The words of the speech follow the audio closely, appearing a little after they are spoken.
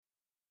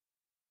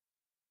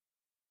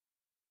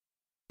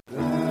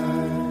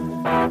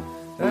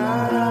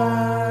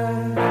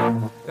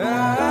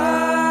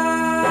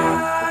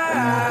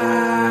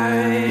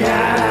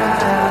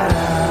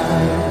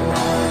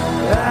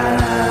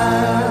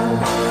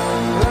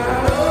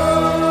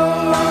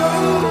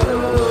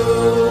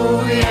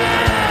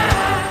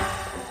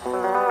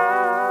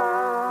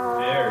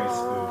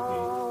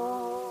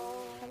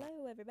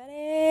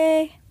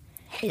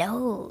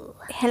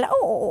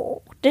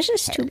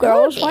This is Two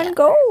Girls, One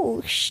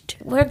Ghost.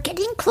 We're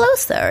getting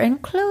closer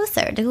and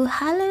closer to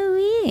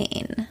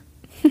Halloween.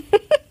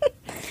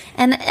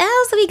 And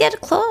as we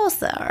get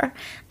closer,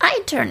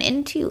 I turn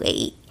into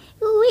a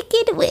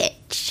wicked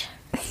witch.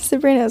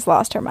 Sabrina's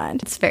lost her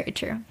mind. It's very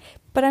true.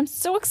 But I'm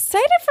so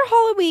excited for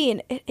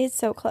Halloween. It is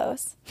so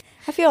close.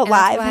 I feel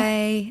alive. That's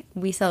why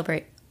we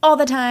celebrate all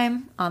the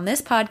time on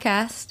this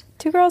podcast.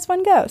 Two Girls,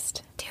 One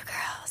Ghost. Two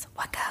Girls,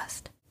 One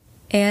Ghost.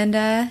 And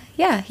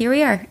yeah, here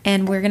we are.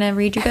 And we're going to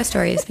read you ghost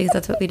stories because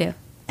that's what we do.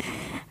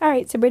 All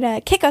right,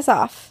 Sabrina, kick us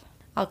off.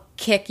 I'll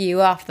kick you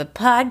off the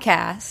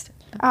podcast.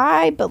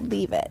 I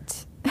believe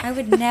it. I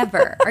would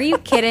never. Are you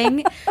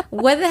kidding?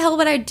 What the hell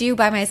would I do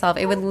by myself?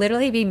 It would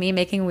literally be me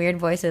making weird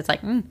voices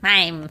like,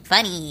 I'm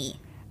funny.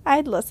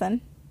 I'd listen.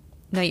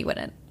 No, you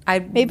wouldn't.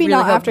 I'd Maybe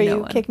really not after no you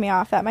one. kick me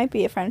off. That might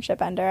be a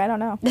friendship ender. I don't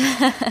know.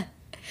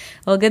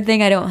 Well, good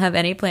thing I don't have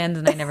any plans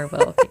and I never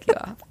will kick you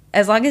off.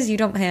 As long as you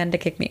don't plan to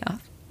kick me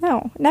off.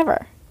 No,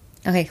 never.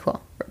 Okay,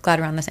 cool. We're glad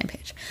we're on the same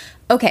page.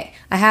 Okay,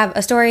 I have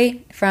a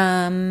story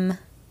from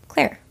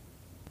Claire.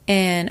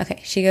 And okay,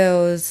 she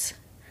goes,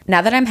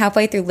 now that I'm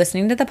halfway through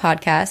listening to the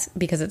podcast,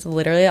 because it's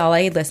literally all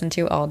I listen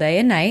to all day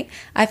and night,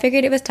 I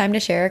figured it was time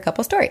to share a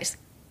couple stories.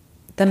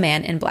 The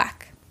Man in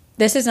Black.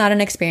 This is not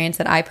an experience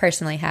that I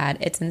personally had.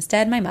 It's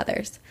instead my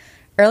mother's.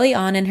 Early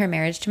on in her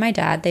marriage to my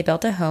dad, they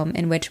built a home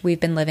in which we've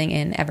been living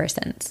in ever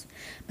since.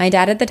 My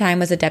dad at the time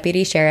was a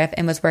deputy sheriff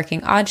and was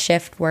working odd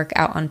shift work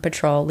out on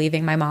patrol,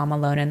 leaving my mom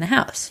alone in the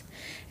house.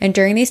 And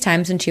during these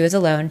times when she was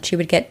alone, she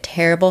would get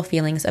terrible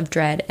feelings of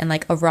dread and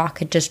like a rock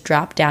had just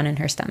dropped down in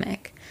her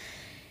stomach.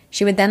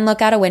 She would then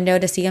look out a window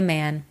to see a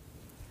man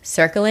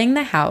circling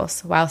the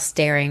house while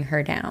staring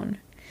her down.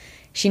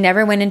 She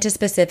never went into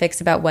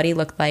specifics about what he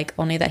looked like,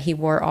 only that he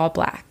wore all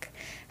black.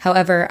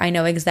 However, I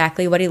know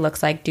exactly what he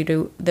looks like due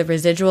to the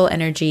residual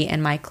energy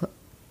and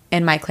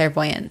my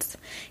clairvoyance.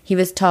 He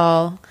was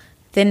tall,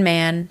 thin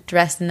man,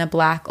 dressed in a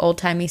black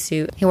old-timey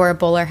suit. He wore a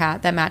bowler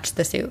hat that matched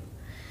the suit.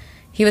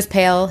 He was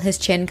pale, his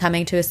chin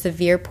coming to a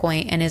severe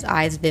point and his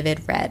eyes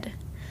vivid red.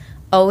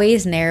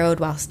 Always narrowed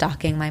while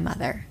stalking my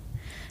mother.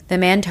 The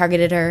man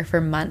targeted her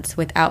for months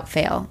without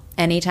fail,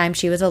 anytime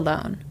she was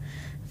alone.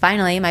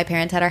 Finally, my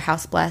parents had our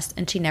house blessed,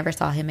 and she never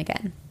saw him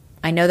again.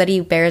 I know that he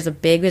bears a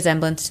big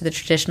resemblance to the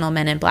traditional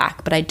Men in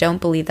Black, but I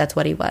don't believe that's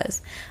what he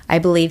was. I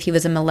believe he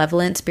was a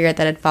malevolent spirit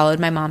that had followed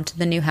my mom to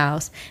the new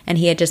house, and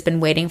he had just been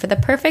waiting for the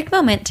perfect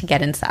moment to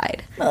get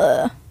inside.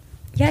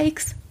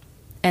 Yikes.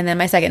 And then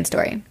my second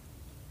story.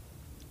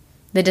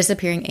 The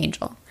Disappearing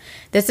Angel.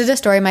 This is a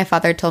story my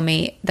father told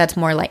me that's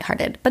more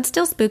lighthearted, but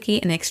still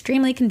spooky and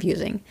extremely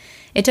confusing.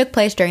 It took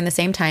place during the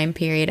same time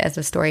period as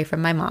the story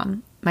from my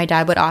mom. My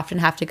dad would often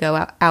have to go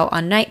out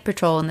on night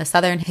patrol in the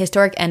southern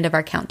historic end of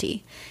our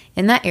county.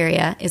 In that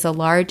area is a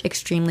large,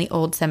 extremely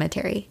old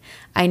cemetery.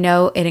 I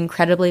know it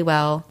incredibly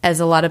well, as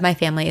a lot of my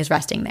family is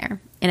resting there.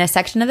 In a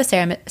section of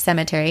the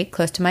cemetery,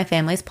 close to my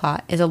family's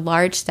plot, is a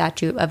large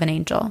statue of an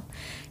angel.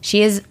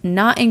 She is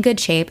not in good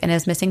shape and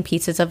is missing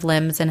pieces of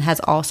limbs and has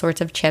all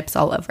sorts of chips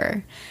all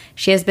over.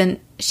 She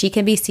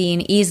can be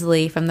seen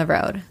easily from the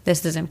road.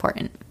 This is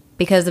important.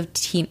 Because of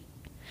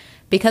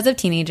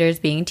teenagers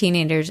being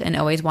teenagers and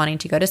always wanting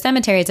to go to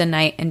cemeteries at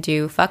night and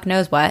do fuck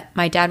knows what,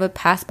 my dad would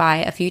pass by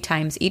a few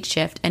times each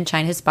shift and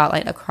shine his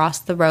spotlight across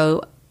the rows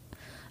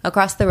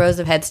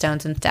of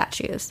headstones and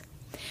statues.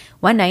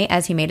 One night,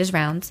 as he made his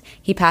rounds,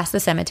 he passed the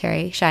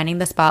cemetery, shining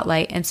the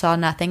spotlight, and saw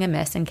nothing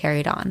amiss and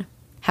carried on.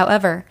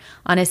 However,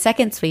 on his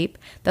second sweep,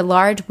 the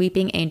large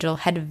weeping angel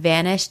had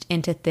vanished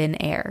into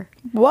thin air.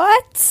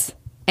 What?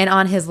 And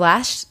on his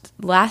last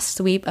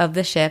sweep of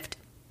the shift,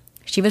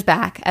 she was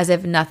back as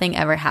if nothing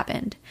ever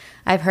happened.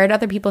 I've heard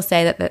other people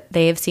say that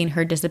they have seen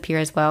her disappear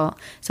as well,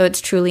 so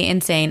it's truly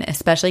insane,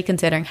 especially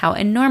considering how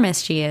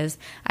enormous she is.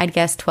 I'd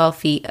guess 12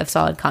 feet of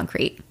solid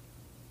concrete.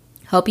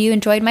 Hope you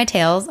enjoyed my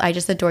tales. I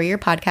just adore your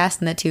podcast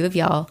and the two of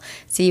y'all.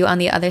 See you on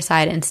the other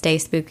side and stay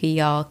spooky,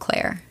 y'all.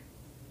 Claire.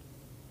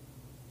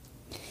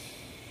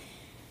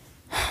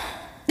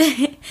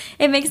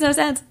 It makes no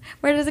sense.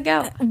 Where does it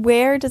go?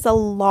 Where does a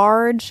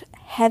large,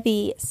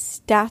 heavy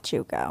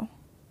statue go?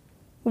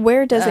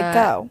 Where does it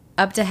go?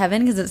 Up to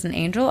heaven because it's an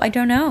angel? I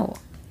don't know.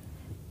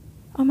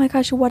 Oh my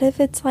gosh, what if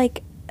it's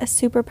like a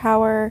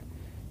superpower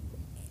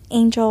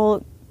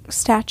angel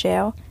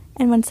statue,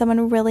 and when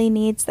someone really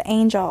needs the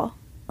angel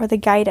or the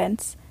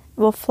guidance,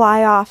 it will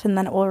fly off and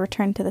then it will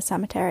return to the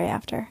cemetery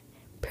after,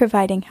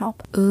 providing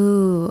help.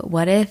 Ooh,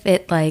 what if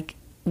it, like,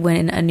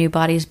 when a new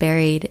body's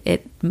buried,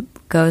 it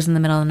goes in the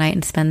middle of the night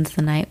and spends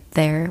the night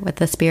there with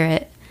the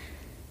spirit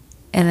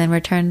and then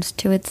returns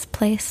to its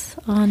place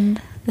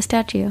on the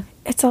statue?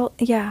 It's all,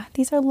 yeah,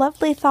 these are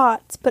lovely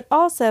thoughts, but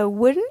also,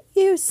 wouldn't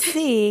you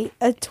see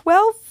a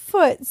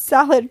 12-foot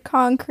solid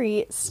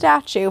concrete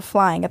statue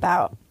flying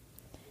about?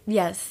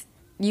 Yes,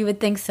 you would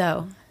think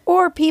so.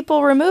 Or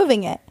people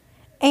removing it.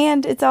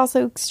 And it's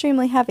also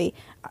extremely heavy.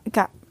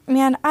 God,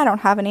 man, I don't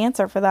have an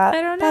answer for that.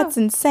 I don't know. That's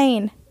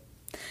insane.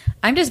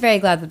 I'm just very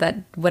glad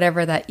that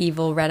whatever that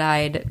evil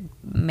red-eyed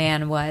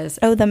man was.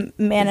 Oh, the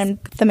man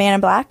in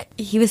black?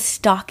 He was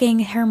stalking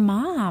her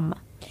mom.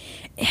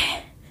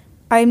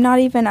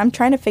 I'm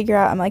trying to figure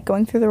out, I'm like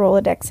going through the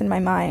Rolodex in my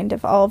mind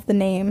of all of the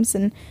names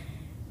and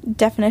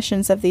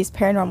definitions of these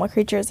paranormal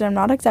creatures, and I'm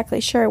not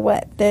exactly sure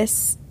what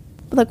this,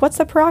 like, what's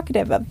the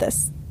prerogative of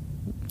this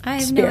I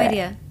have spirit? no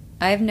idea.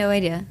 I have no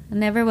idea. I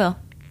never will.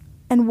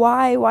 And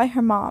why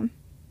her mom?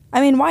 I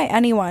mean, why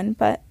anyone,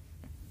 but...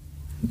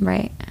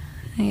 Right.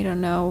 I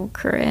don't know,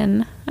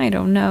 Corinne. I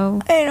don't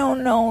know. I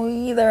don't know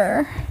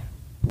either.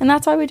 And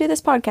that's why we do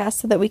this podcast,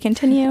 so that we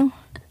continue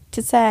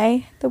to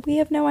say that we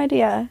have no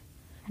idea.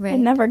 Right.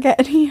 And never get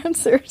any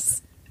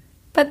answers.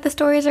 But the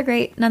stories are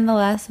great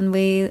nonetheless, and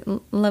we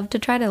love to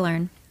try to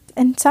learn.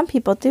 And some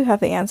people do have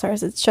the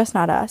answers. It's just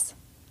not us.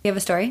 You have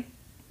a story?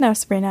 No,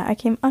 Sabrina, I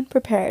came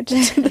unprepared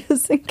to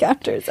this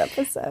Encounters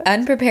episode.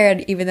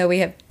 Unprepared, even though we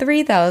have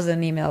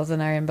 3,000 emails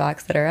in our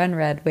inbox that are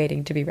unread,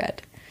 waiting to be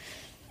read.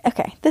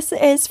 Okay, this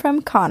is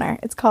from Connor.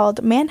 It's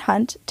called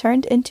Manhunt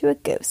Turned into a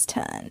Ghost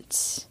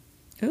Hunt.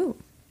 Ooh.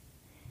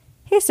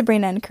 Hey,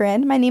 Sabrina and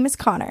Corinne. My name is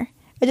Connor.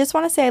 I just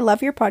want to say I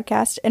love your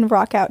podcast and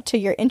rock out to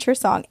your intro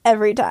song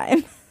every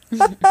time.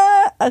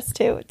 Us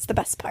too. It's the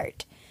best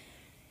part.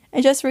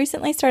 I just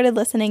recently started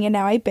listening, and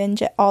now I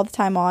binge it all the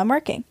time while I'm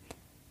working.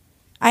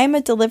 I am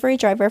a delivery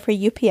driver for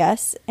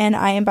UPS, and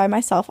I am by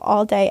myself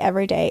all day,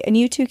 every day, and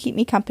you two keep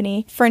me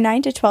company for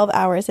 9 to 12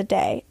 hours a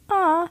day.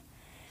 Aw.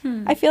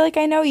 I feel like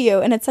I know you,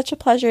 and it's such a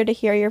pleasure to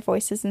hear your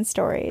voices and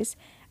stories.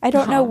 I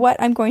don't know what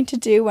I'm going to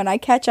do when I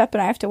catch up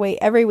and I have to wait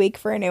every week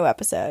for a new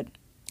episode.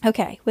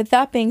 Okay, with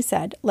that being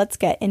said, let's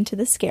get into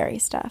the scary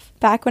stuff.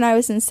 Back when I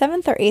was in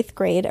 7th or 8th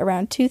grade,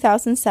 around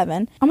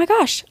 2007... Oh my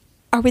gosh,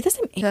 are we the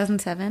same age?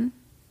 2007?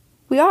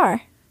 We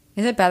are.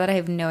 Is it bad that I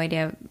have no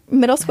idea?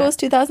 Middle school was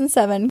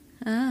 2007.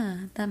 Ah,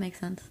 that makes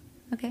sense.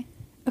 Okay.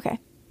 Okay.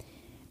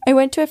 I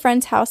went to a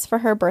friend's house for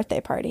her birthday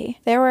party.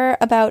 There were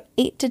about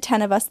 8 to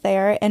 10 of us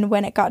there, and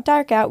when it got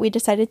dark out, we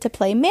decided to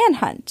play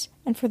Manhunt.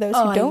 And for those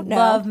who don't know...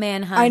 I love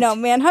Manhunt. I know,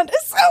 Manhunt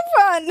is so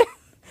fun!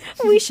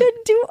 We should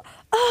do...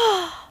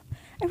 Oh,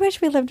 I wish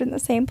we lived in the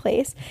same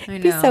place.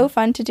 It'd be so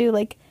fun to do,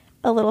 like,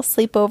 a little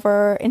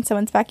sleepover in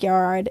someone's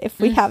backyard, if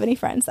we have any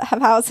friends that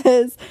have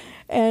houses,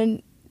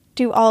 and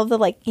do all of the,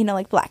 like, you know,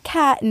 like Black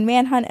Cat and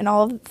Manhunt and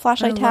all of the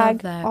Flashlight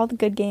Tag, all the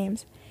good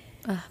games.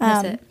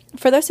 Miss it.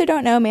 For those who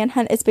don't know,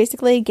 Manhunt is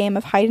basically a game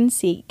of hide and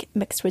seek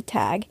mixed with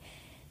tag.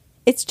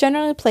 It's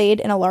generally played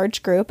in a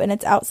large group, and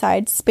it's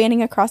outside,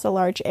 spanning across a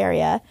large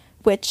area,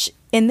 which,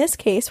 in this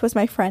case, was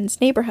my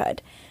friend's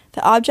neighborhood.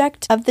 The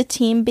object of the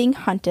team being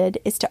hunted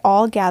is to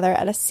all gather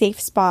at a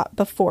safe spot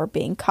before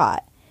being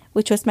caught,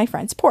 which was my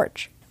friend's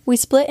porch. We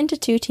split into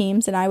 2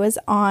 teams, and I was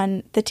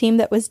on the team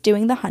that was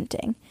doing the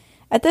hunting.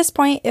 At this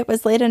point, it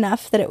was late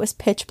enough that it was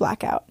pitch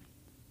black out.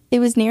 It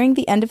was nearing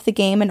the end of the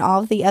game, and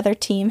all of the other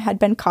team had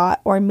been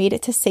caught or made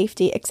it to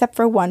safety except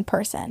for one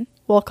person.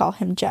 We'll call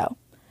him Joe.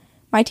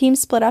 My team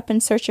split up in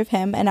search of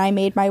him, and I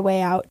made my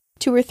way out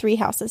 2 or 3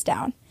 houses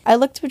down. I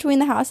looked between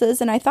the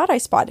houses, and I thought I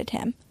spotted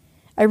him.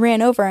 I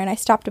ran over, and I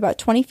stopped about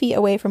 20 feet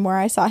away from where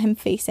I saw him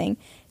facing,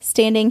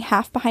 standing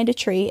half behind a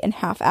tree and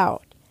half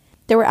out.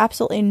 There were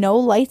absolutely no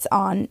lights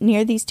on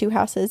near these 2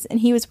 houses, and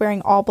he was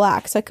wearing all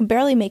black, so I could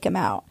barely make him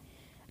out.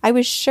 I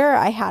was sure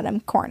I had him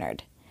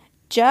cornered.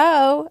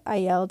 "Joe," I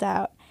yelled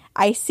out.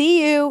 "I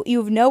see you.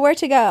 You've nowhere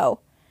to go."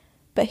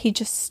 But he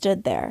just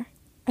stood there.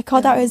 I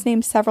called out his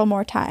name several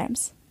more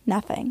times.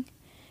 Nothing.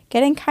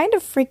 Getting kind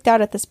of freaked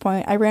out at this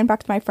point, I ran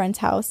back to my friend's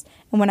house,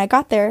 and when I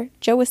got there,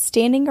 Joe was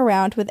standing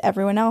around with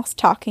everyone else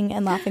talking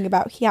and laughing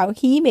about how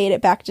he made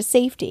it back to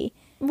safety.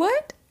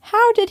 What?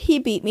 How did he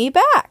beat me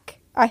back?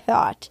 I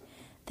thought.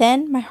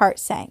 Then my heart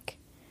sank.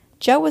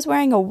 Joe was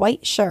wearing a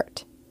white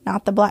shirt,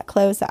 not the black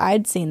clothes that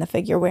I'd seen the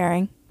figure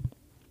wearing.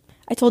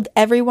 I told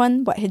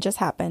everyone what had just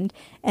happened,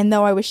 and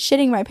though I was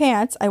shitting my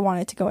pants, I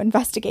wanted to go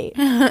investigate.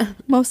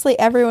 Mostly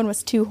everyone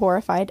was too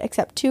horrified,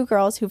 except 2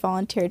 girls who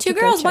volunteered to go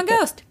check it. 2 girls, 1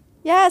 ghost.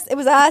 Yes, it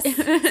was us.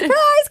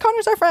 Surprise!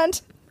 Connor's our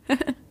friend.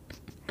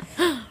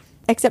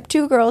 Except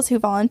 2 girls who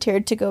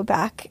volunteered to go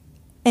back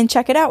and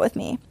check it out with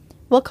me.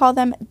 We'll call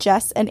them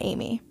Jess and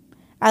Amy.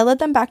 I led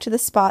them back to the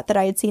spot that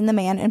I had seen the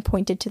man and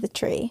pointed to the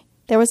tree.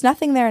 There was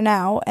nothing there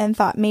now, and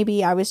thought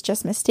maybe I was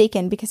just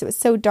mistaken because it was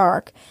so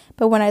dark,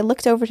 but when I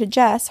looked over to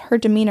Jess, her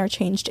demeanor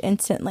changed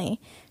instantly.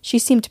 She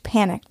seemed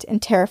panicked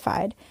and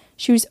terrified.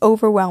 She was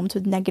overwhelmed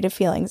with negative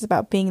feelings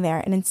about being there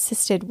and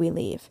insisted we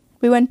leave.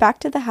 We went back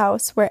to the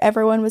house, where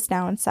everyone was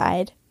now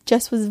inside.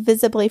 Jess was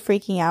visibly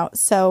freaking out,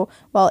 so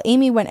while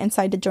Amy went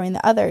inside to join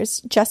the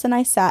others, Jess and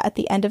I sat at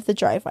the end of the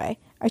driveway.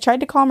 I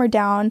tried to calm her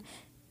down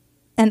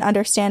and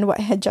understand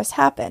what had just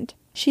happened.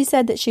 She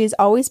said that she has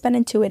always been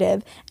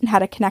intuitive and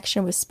had a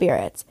connection with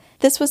spirits.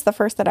 This was the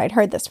first that I'd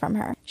heard this from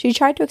her. She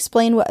tried to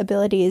explain what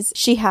abilities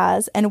she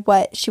has and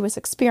what she was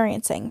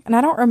experiencing, and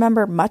I don't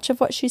remember much of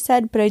what she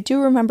said, but I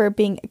do remember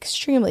being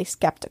extremely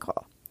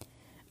skeptical.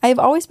 I have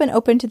always been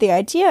open to the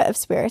idea of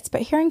spirits,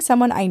 but hearing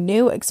someone I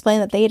knew explain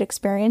that they had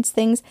experienced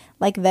things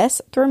like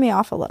this threw me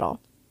off a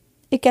little.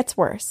 It gets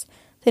worse.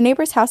 The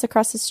neighbor's house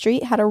across the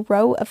street had a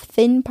row of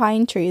thin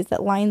pine trees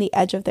that lined the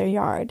edge of their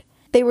yard.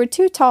 They were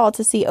too tall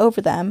to see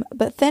over them,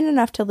 but thin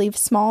enough to leave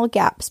small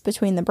gaps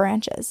between the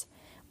branches.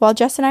 While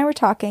Jess and I were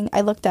talking,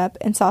 I looked up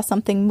and saw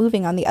something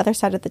moving on the other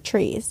side of the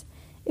trees.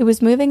 It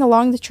was moving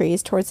along the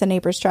trees towards the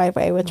neighbor's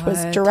driveway, which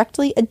was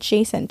directly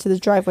adjacent to the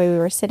driveway we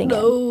were sitting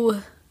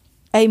in.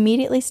 I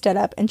immediately stood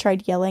up and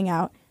tried yelling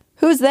out,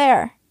 "Who's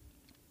there?"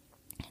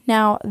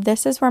 Now,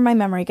 this is where my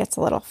memory gets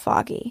a little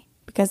foggy,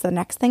 because the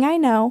next thing I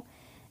know,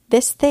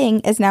 this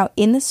thing is now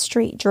in the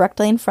street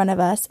directly in front of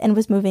us and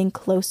was moving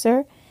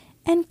closer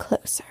and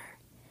closer.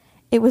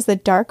 It was the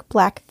dark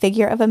black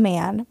figure of a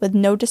man with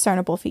no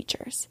discernible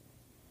features.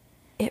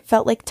 It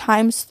felt like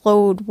time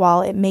slowed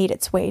while it made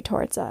its way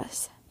towards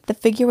us. The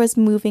figure was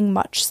moving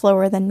much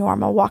slower than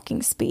normal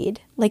walking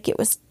speed, like it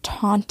was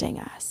taunting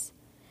us.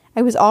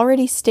 I was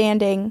already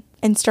standing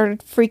and started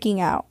freaking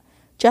out.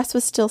 Jess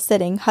was still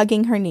sitting,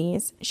 hugging her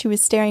knees. She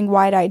was staring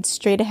wide-eyed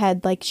straight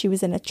ahead like she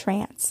was in a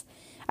trance.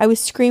 I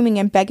was screaming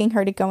and begging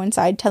her to go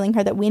inside, telling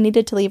her that we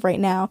needed to leave right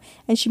now,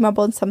 and she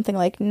mumbled something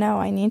like, "No,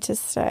 I need to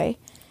stay."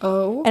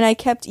 Oh. And I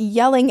kept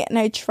yelling, and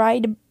I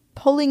tried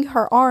pulling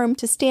her arm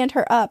to stand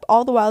her up,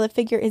 all the while the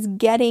figure is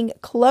getting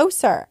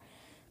closer.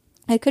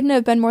 I couldn't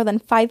have been more than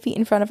 5 feet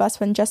in front of us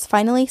when Jess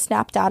finally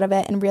snapped out of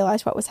it and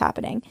realized what was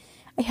happening.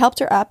 I helped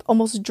her up,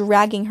 almost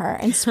dragging her,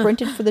 and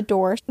sprinted for the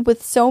door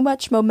with so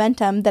much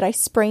momentum that I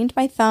sprained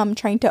my thumb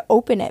trying to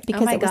open it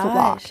because it was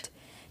locked.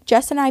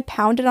 Jess and I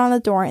pounded on the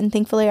door, and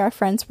thankfully our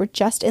friends were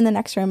just in the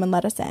next room and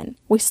let us in.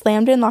 We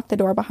slammed and locked the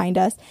door behind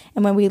us,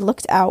 and when we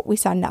looked out, we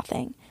saw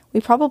nothing. We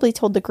probably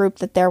told the group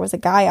that there was a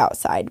guy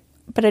outside,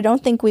 but I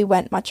don't think we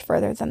went much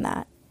further than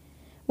that.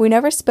 We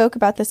never spoke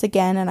about this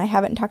again, and I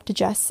haven't talked to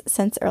Jess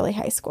since early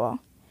high school.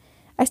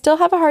 I still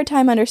have a hard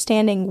time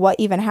understanding what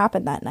even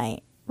happened that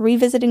night.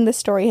 Revisiting the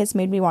story has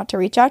made me want to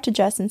reach out to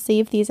Jess and see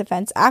if these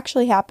events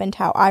actually happened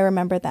how I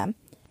remember them.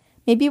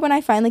 Maybe when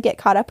I finally get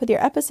caught up with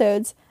your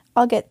episodes,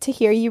 I'll get to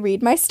hear you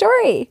read my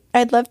story.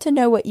 I'd love to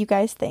know what you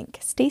guys think.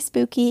 Stay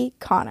spooky,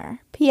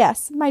 Connor.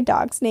 P.S. My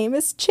dog's name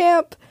is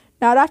Champ.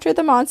 Not after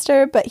the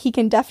monster, but he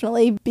can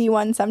definitely be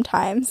one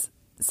sometimes.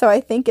 So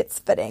I think it's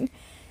fitting.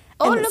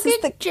 Oh, and look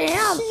at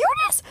Champ.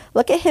 Cutest.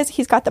 Look at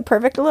he's got the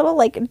perfect little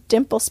like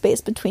dimple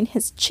space between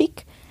his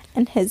cheek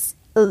and his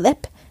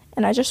lip.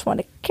 And I just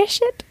want to kiss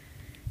it.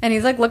 And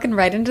he's like looking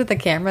right into the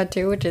camera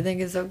too, which I think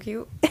is so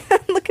cute.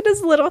 Look at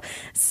his little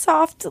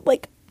soft,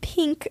 like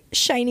pink,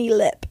 shiny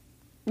lip.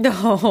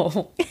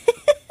 No.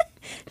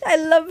 I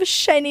love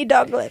shiny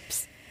dog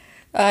lips.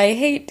 I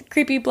hate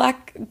creepy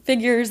black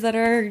figures that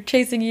are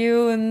chasing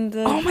you and...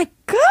 Oh my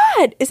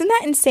god! Isn't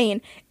that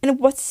insane? And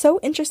what's so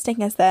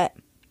interesting is that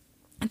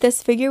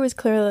this figure was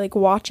clearly like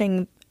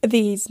watching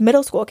these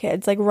middle school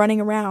kids like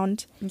running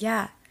around.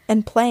 Yeah.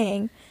 And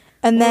playing.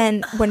 And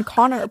then when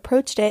Connor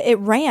approached it, it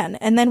ran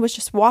and then was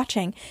just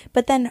watching.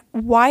 But then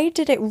why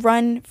did it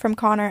run from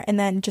Connor and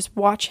then just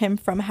watch him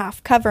from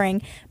half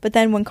covering? But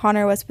then when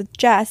Connor was with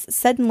Jess,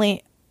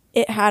 suddenly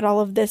it had all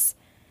of this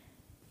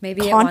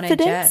maybe confidence. It wanted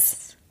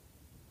Jess.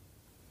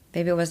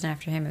 Maybe it wasn't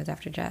after him, it was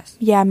after Jess.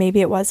 Yeah,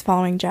 maybe it was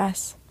following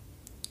Jess.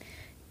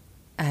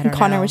 I don't know.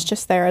 Connor was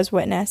just there as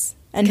witness.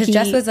 Because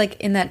Jess was like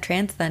in that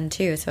trance then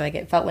too, so like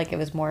it felt like it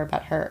was more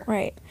about her.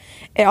 Right.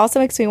 It also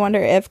makes me wonder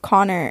if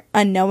Connor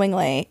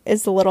unknowingly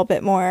is a little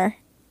bit more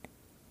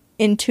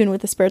in tune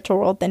with the spiritual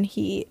world than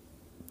he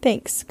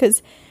thinks.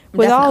 Because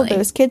with all of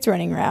those kids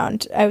running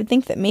around, I would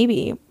think that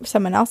maybe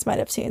someone else might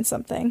have seen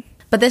something.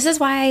 But this is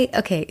why,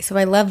 okay, so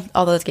I love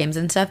all those games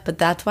and stuff, but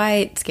that's why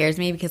it scares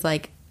me because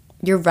like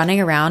you're running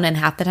around and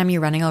half the time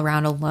you're running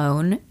around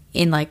alone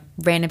in like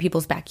random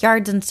people's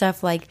backyards and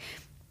stuff. Like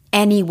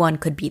anyone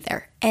could be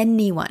there.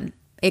 Anyone.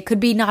 It could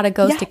be not a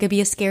ghost. Yeah. It could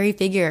be a scary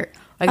figure.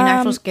 Like an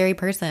actual scary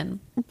person.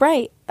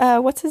 Right.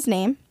 What's his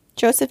name?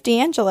 Joseph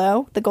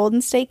D'Angelo, the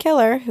Golden State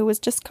Killer, who was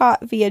just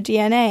caught via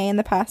DNA in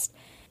the past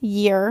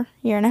year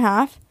and a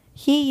half.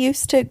 He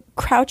used to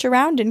crouch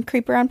around and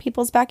creep around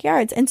people's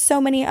backyards. And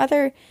so many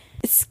other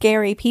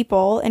scary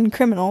people and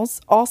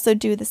criminals also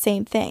do the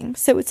same thing.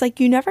 So it's like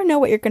you never know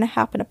what you're going to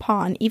happen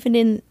upon, even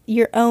in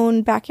your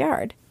own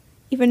backyard,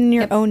 even in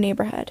your own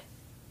neighborhood.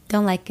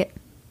 Don't like it.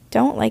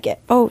 Don't like it.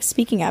 Oh,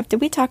 speaking of,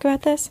 did we talk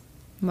about this?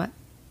 What?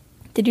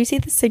 Did you see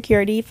the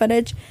security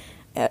footage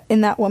in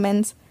that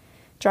woman's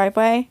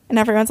driveway? And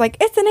everyone's like,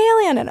 it's an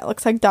alien, and it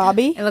looks like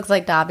Dobby. It looks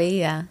like Dobby,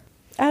 yeah.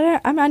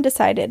 I'm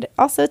undecided.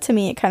 Also, to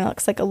me, it kind of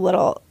looks like a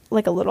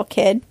little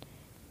kid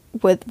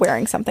with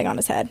wearing something on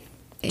his head.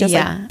 Just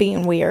like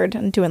being weird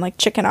and doing like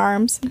chicken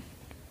arms.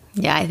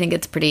 Yeah, I think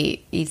it's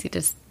pretty easy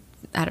to,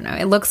 I don't know.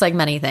 It looks like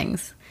many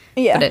things.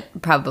 Yeah. But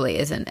it probably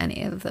isn't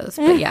any of those.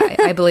 But yeah,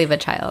 I believe a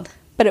child.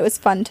 But it was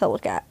fun to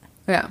look at.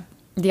 Yeah.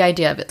 The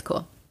idea of it's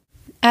cool.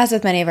 As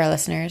with many of our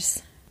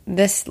listeners,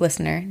 this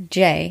listener,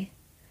 Jay,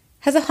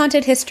 has a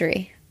haunted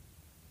history.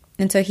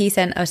 And so he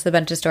sent us a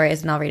bunch of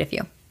stories, and I'll read a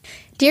few.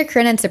 Dear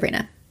Corinne and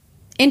Sabrina,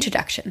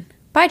 introduction.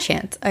 By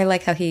chance, I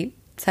like how he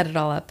set it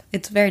all up.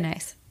 It's very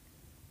nice.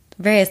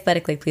 Very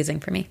aesthetically pleasing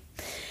for me.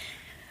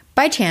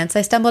 By chance,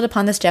 I stumbled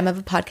upon this gem of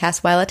a podcast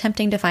while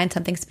attempting to find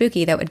something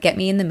spooky that would get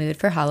me in the mood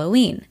for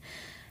Halloween.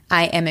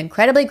 I am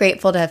incredibly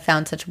grateful to have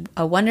found such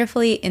a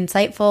wonderfully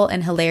insightful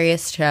and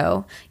hilarious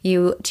show.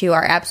 You two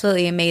are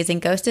absolutely amazing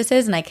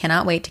ghostesses, and I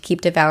cannot wait to keep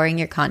devouring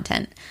your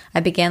content. I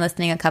began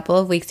listening a couple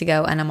of weeks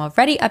ago, and I'm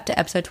already up to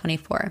episode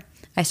 24.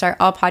 I start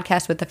all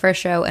podcasts with the first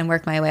show and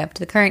work my way up to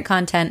the current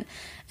content,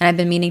 and I've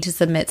been meaning to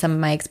submit some of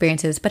my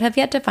experiences, but have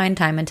yet to find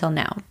time until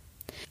now.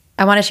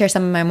 I want to share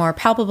some of my more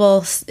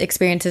palpable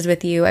experiences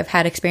with you. I've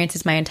had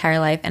experiences my entire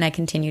life, and I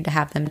continue to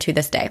have them to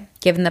this day.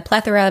 Given the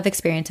plethora of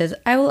experiences,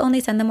 I will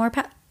only send the more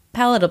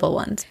palatable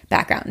ones.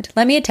 Background.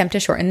 Let me attempt to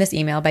shorten this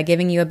email by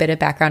giving you a bit of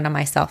background on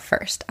myself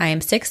first. I am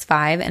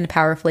 6'5" and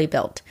powerfully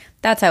built.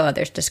 That's how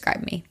others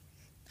describe me.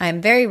 I am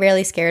very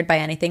rarely scared by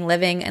anything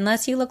living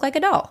unless you look like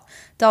a doll.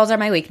 Dolls are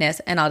my weakness,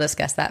 and I'll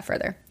discuss that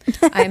further.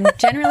 I am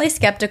generally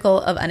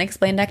skeptical of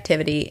unexplained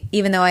activity,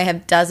 even though I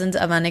have dozens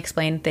of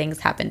unexplained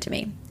things happen to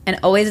me, and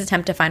always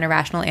attempt to find a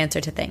rational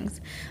answer to things.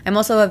 I'm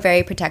also a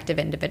very protective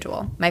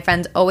individual. My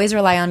friends always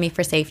rely on me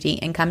for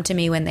safety and come to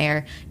me when they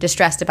are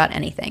distressed about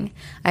anything.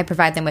 I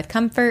provide them with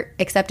comfort,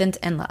 acceptance,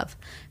 and love.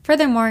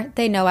 Furthermore,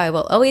 they know I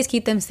will always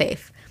keep them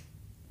safe.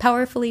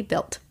 Powerfully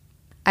built.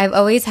 I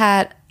always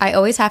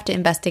have to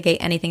investigate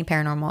anything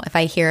paranormal. If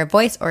I hear a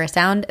voice or a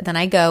sound, then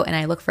I go and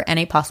I look for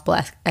any possible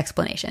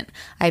explanation.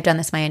 I've done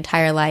this my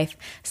entire life.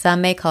 Some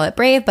may call it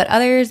brave, but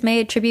others may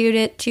attribute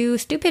it to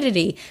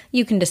stupidity.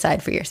 You can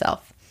decide for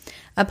yourself.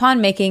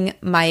 Upon making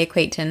my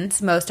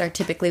acquaintance, most are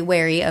typically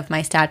wary of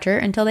my stature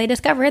until they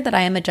discover that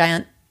I am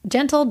a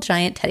gentle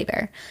giant teddy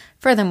bear.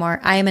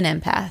 Furthermore, I am an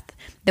empath.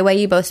 The way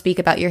you both speak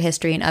about your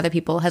history and other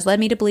people has led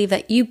me to believe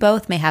that you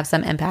both may have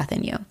some empath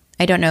in you.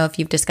 I don't know if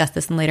you've discussed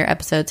this in later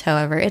episodes,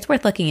 however, it's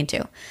worth looking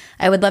into.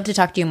 I would love to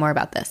talk to you more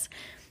about this.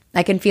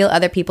 I can feel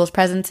other people's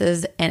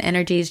presences and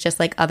energies just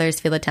like others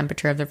feel the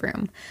temperature of the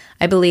room.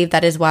 I believe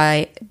that is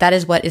what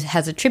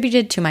has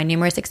attributed to my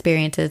numerous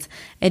experiences.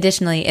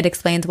 Additionally, it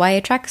explains why I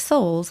attract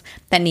souls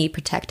that need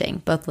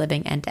protecting, both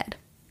living and dead.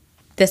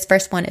 This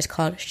first one is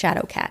called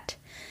Shadow Cat.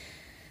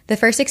 The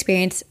first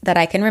experience that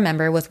I can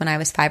remember was when I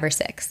was 5 or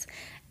 6,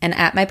 and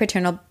at my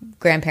paternal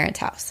grandparents'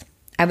 house.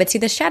 I would see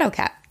this shadow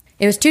cat.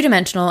 It was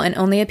two-dimensional and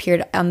only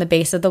appeared on the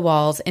base of the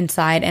walls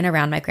inside and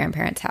around my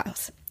grandparents'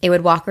 house. It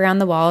would walk around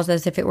the walls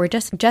as if it were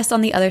just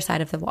on the other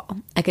side of the wall.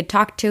 I could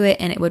talk to it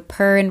and it would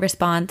purr in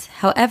response.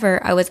 However,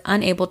 I was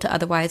unable to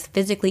otherwise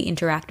physically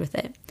interact with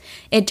it.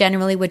 It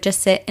generally would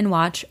just sit and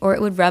watch, or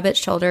it would rub its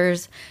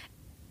shoulders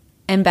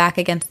and back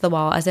against the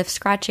wall as if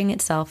scratching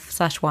itself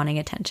 / wanting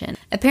attention.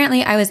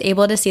 Apparently, I was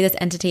able to see this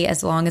entity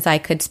as long as I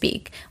could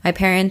speak. My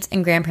parents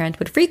and grandparents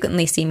would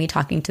frequently see me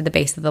talking to the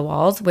base of the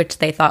walls, which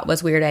they thought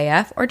was weird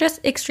AF or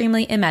just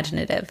extremely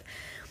imaginative.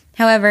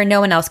 However, no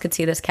one else could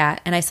see this cat,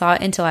 and I saw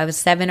it until I was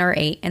 7 or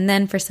 8, and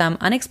then for some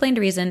unexplained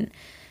reason,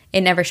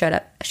 it never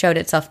showed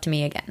itself to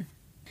me again.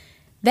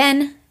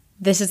 Then,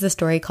 this is the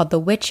story called The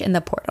Witch in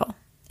the Portal.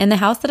 In the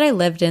house that I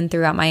lived in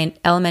throughout my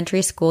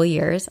elementary school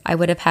years, I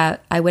would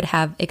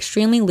have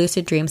extremely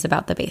lucid dreams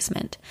about the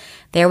basement.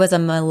 There was a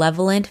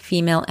malevolent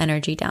female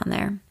energy down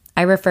there.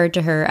 I referred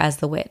to her as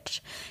the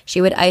witch. She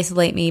would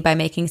isolate me by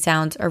making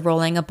sounds or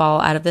rolling a ball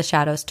out of the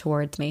shadows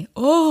towards me.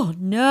 Oh,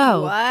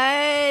 no.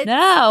 What?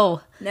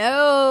 No.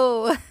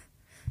 No.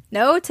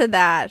 No to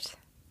that.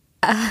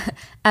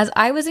 As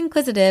I was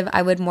inquisitive,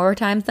 I would more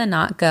times than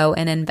not go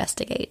and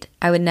investigate.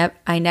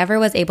 I never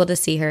was able to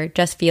see her,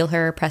 just feel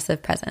her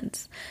oppressive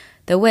presence.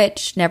 The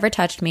witch never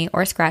touched me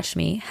or scratched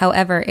me.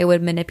 However, it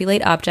would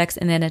manipulate objects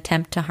in an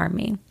attempt to harm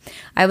me.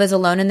 I was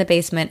alone in the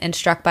basement and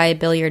struck by a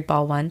billiard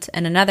ball once,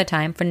 and another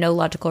time, for no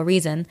logical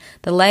reason,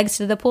 the legs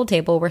to the pool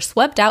table were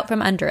swept out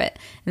from under it,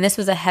 and this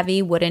was a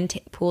heavy wooden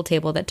pool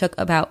table that took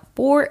about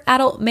 4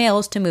 adult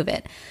males to move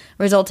it,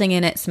 resulting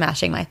in it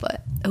smashing my foot.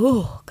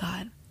 Oh,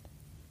 God.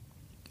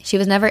 She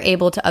was never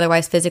able to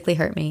otherwise physically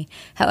hurt me.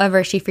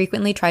 However, she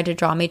frequently tried to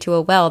draw me to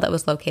a well that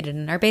was located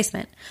in our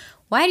basement.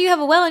 Why do you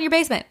have a well in your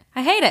basement?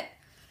 I hate it.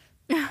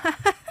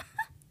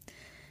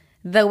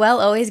 The well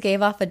always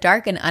gave off a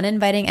dark and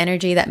uninviting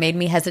energy that made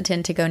me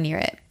hesitant to go near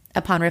it.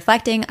 Upon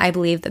reflecting, I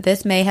believe that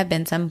this may have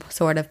been some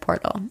sort of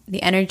portal.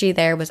 The energy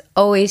there was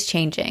always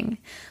changing.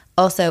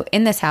 Also,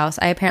 in this house,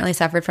 I apparently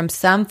suffered from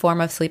some form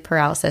of sleep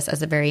paralysis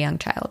as a very young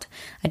child.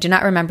 I do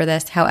not remember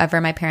this. However,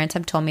 my parents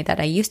have told me that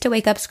I used to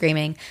wake up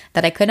screaming,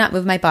 that I could not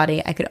move my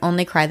body. I could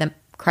only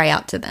cry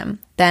out to them.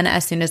 Then,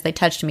 as soon as they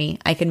touched me,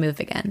 I could move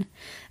again.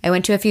 I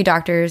went to a few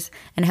doctors,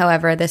 and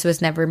however, this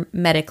was never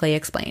medically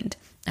explained.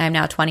 I am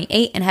now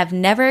 28 and have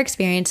never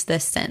experienced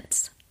this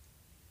since.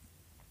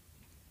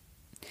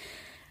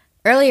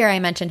 Earlier, I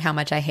mentioned how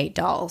much I hate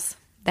dolls.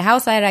 The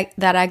house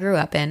that I grew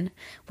up in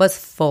was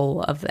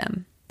full of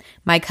them.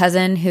 My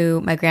cousin, who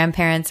my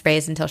grandparents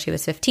raised until she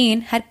was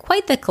 15, had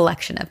quite the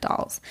collection of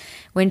dolls.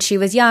 When she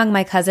was young,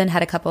 my cousin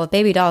had a couple of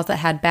baby dolls that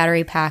had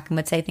battery pack and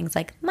would say things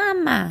like,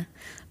 "Mama,"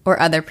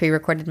 or other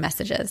pre-recorded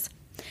messages.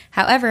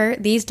 However,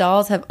 these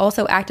dolls have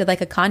also acted like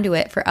a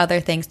conduit for other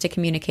things to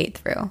communicate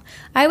through.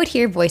 I would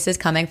hear voices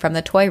coming from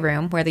the toy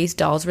room where these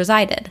dolls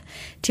resided.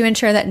 To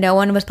ensure that no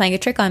one was playing a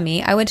trick on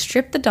me, I would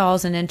strip the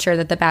dolls and ensure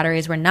that the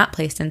batteries were not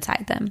placed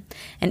inside them.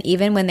 And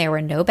even when there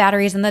were no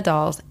batteries in the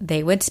dolls,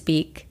 they would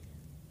speak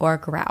or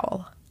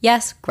growl.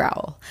 Yes,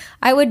 growl.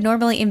 I would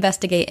normally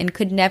investigate and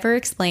could never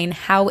explain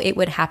how it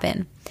would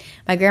happen.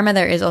 My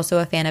grandmother is also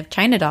a fan of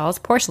china dolls,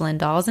 porcelain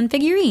dolls, and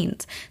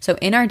figurines. So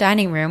in our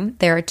dining room,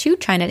 there are 2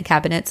 china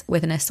cabinets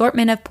with an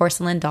assortment of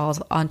porcelain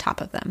dolls on top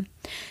of them.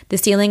 The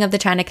ceiling of the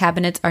china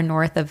cabinets are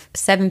north of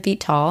 7 feet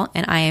tall,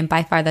 and I am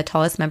by far the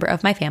tallest member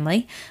of my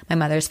family. My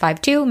mother is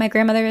 5'2", my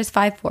grandmother is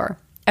 5'4".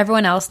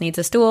 Everyone else needs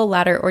a stool,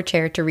 ladder, or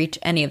chair to reach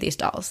any of these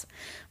dolls.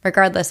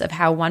 Regardless of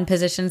how one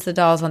positions the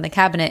dolls on the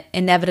cabinet,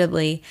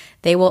 inevitably,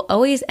 they will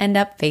always end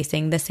up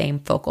facing the same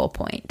focal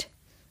point.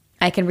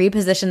 I can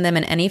reposition them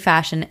in any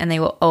fashion, and they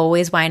will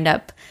always wind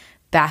up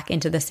back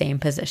into the same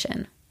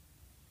position.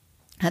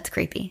 That's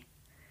creepy.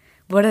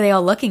 What are they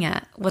all looking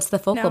at? What's the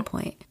focal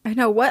point? I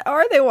know. What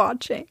are they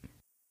watching?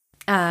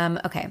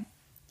 Okay.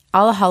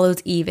 All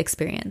Hallows Eve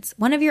experience.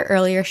 One of your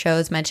earlier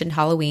shows mentioned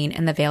Halloween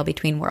and the veil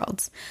between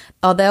worlds.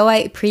 Although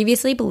I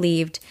previously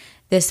believed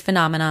this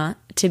phenomena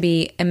to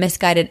be a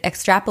misguided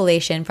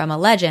extrapolation from a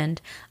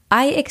legend,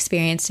 I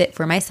experienced it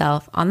for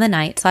myself on the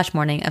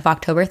night/morning of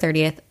October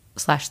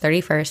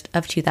 30th/31st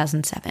of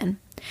 2007.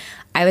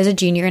 I was a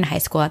junior in high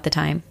school at the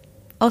time.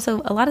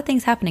 Also, a lot of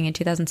things happening in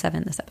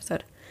 2007 this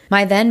episode.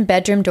 My then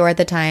bedroom door at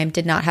the time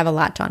did not have a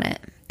latch on it.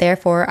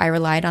 Therefore, I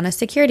relied on a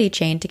security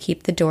chain to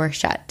keep the door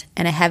shut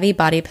and a heavy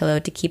body pillow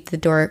to keep the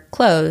door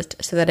closed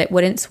so that it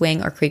wouldn't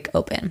swing or creak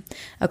open.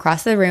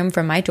 Across the room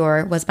from my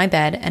door was my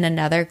bed and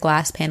another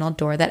glass-paneled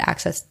door that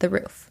accessed the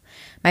roof.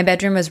 My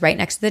bedroom was right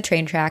next to the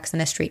train tracks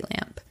and a street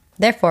lamp.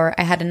 Therefore,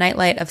 I had a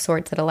nightlight of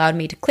sorts that allowed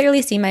me to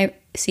clearly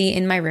see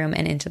in my room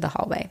and into the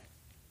hallway.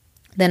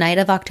 The night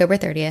of October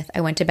 30th,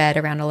 I went to bed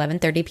around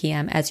 11:30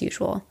 p.m. as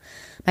usual.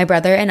 My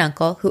brother and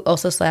uncle, who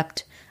also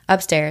slept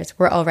upstairs,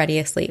 were already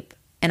asleep,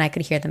 and I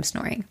could hear them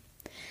snoring.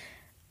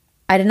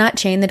 I did not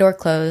chain the door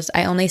closed.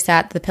 I only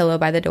sat the pillow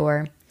by the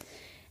door,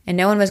 and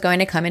no one was going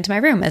to come into my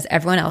room as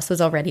everyone else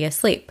was already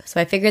asleep, so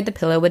I figured the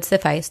pillow would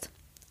suffice,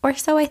 or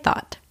so I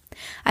thought.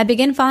 I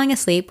begin falling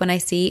asleep when I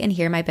see and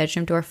hear my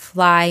bedroom door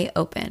fly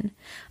open.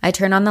 I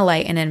turn on the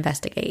light and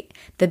investigate.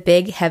 The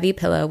big, heavy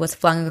pillow was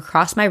flung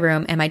across my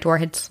room and my door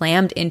had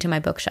slammed into my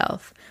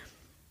bookshelf.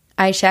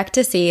 I checked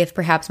to see if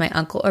perhaps my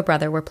uncle or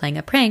brother were playing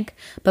a prank,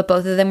 but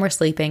both of them were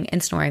sleeping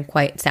and snoring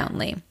quite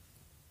soundly.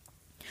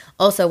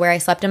 Also, where I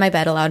slept in my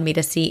bed allowed me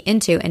to see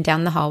into and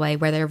down the hallway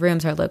where their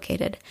rooms are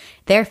located.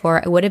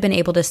 Therefore, I would have been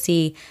able to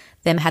see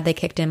them had they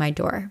kicked in my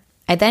door.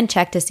 I then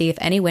checked to see if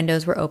any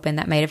windows were open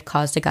that might have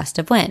caused a gust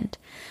of wind,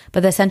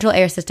 but the central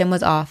air system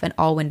was off and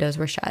all windows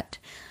were shut.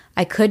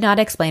 I could not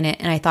explain it,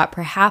 and I thought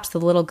perhaps the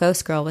little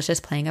ghost girl was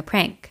just playing a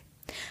prank.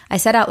 I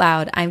said out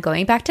loud, "I'm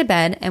going back to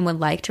bed and would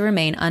like to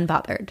remain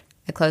unbothered."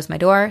 I closed my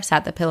door,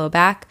 sat the pillow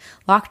back,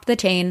 locked the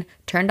chain,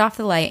 turned off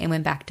the light, and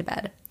went back to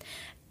bed.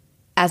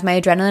 As my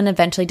adrenaline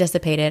eventually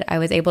dissipated, I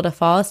was able to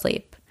fall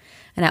asleep.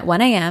 And at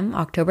 1 a.m.,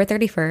 October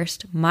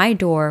 31st, my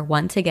door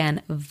once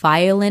again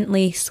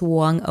violently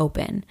swung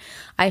open.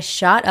 I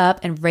shot up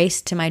and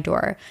raced to my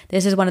door.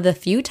 This is one of the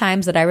few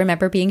times that I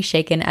remember being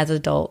shaken as an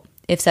adult,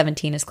 if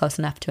 17 is close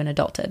enough to an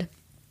adulthood.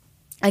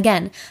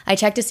 Again, I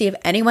checked to see if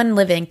anyone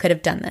living could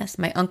have done this.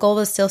 My uncle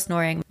was still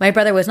snoring. My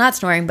brother was not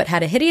snoring, but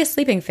had a hideous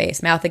sleeping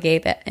face, mouth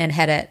agape, and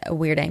head at a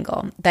weird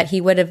angle that he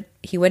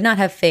would not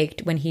have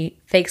faked. When he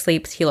fake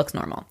sleeps, he looks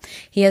normal.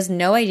 He has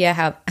no idea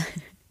how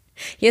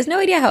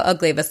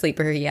ugly of a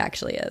sleeper he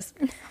actually is.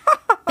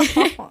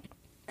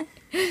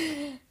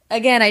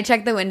 Again, I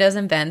checked the windows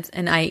and vents,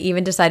 and I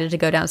even decided to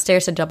go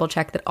downstairs to double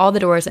check that all the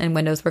doors and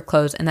windows were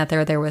closed and that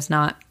there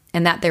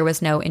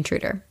was no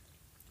intruder.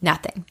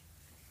 Nothing.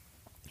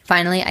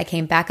 Finally, I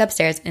came back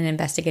upstairs and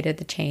investigated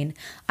the chain.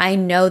 I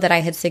know that I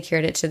had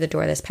secured it to the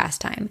door this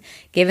past time.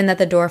 Given that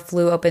the door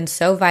flew open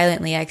so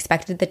violently, I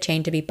expected the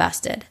chain to be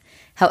busted.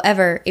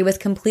 However, it was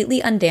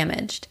completely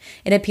undamaged.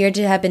 It appeared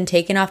to have been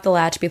taken off the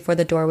latch before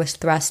the door was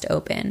thrust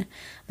open.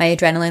 My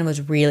adrenaline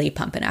was really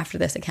pumping after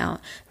this account.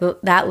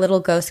 That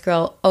little ghost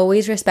girl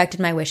always respected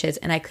my wishes,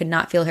 and I could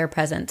not feel her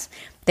presence.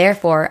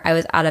 Therefore, I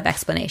was out of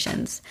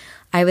explanations.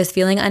 I was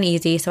feeling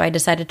uneasy, so I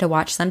decided to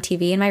watch some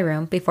TV in my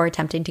room before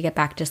attempting to get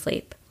back to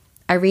sleep.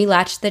 I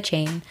relatched the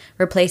chain,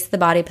 replaced the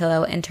body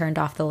pillow, and turned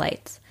off the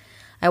lights.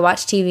 I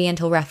watched TV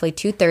until roughly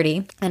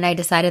 2:30, and I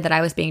decided that I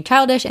was being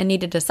childish and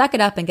needed to suck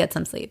it up and get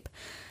some sleep.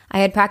 I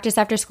had practice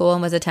after school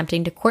and was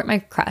attempting to court my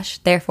crush.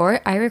 Therefore,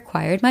 I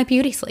required my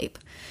beauty sleep.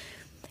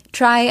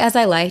 Try as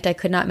I liked, I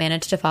could not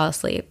manage to fall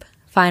asleep.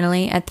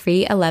 Finally, at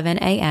 3:11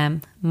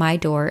 a.m., my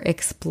door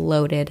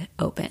exploded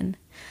open.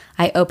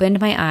 I opened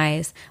my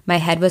eyes. My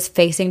head was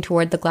facing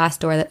toward the glass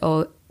door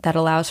that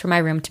allows for my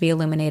room to be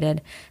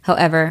illuminated.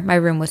 However, my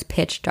room was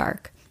pitch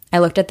dark. I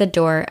looked at the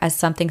door as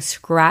something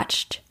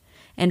scratched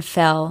and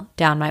fell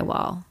down my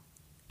wall.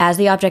 As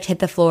the object hit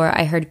the floor,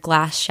 I heard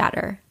glass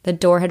shatter. The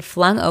door had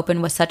flung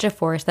open with such a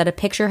force that a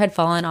picture had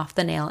fallen off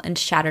the nail and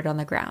shattered on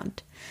the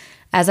ground.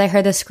 As I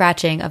heard the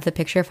scratching of the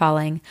picture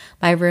falling,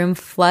 my room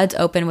floods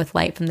open with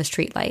light from the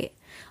streetlight.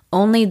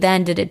 Only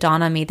then did it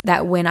dawn on me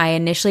that when I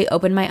initially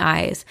opened my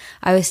eyes,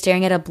 I was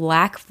staring at a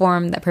black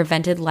form that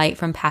prevented light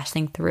from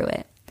passing through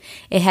it.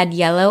 It had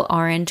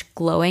yellow-orange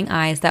glowing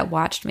eyes that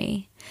watched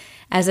me.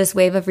 As this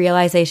wave of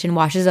realization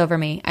washes over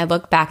me, I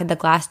look back at the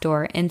glass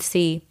door and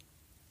see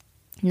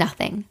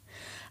nothing.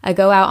 I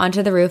go out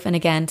onto the roof and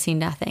again see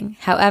nothing.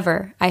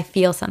 However, I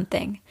feel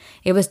something.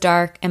 It was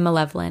dark and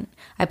malevolent.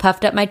 I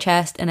puffed up my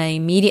chest and I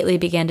immediately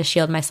began to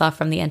shield myself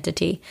from the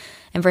entity.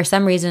 And for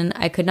some reason,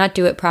 I could not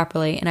do it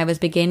properly, and I was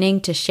beginning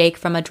to shake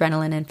from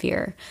adrenaline and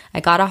fear. I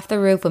got off the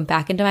roof, went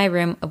back into my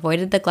room,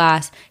 avoided the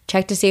glass,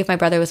 checked to see if my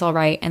brother was all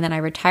right, and then I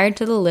retired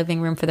to the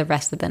living room for the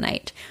rest of the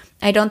night.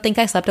 I don't think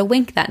I slept a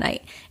wink that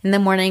night. In the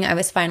morning, I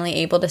was finally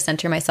able to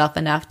center myself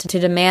enough to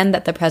demand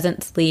that the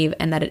presence leave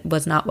and that it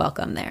was not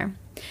welcome there.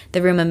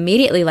 The room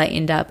immediately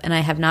lightened up, and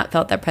I have not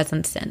felt their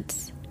presence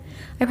since.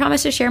 I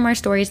promise to share more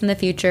stories in the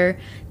future.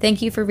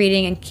 Thank you for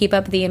reading and keep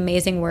up the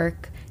amazing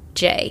work.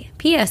 Jay.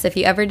 P.S. If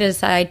you ever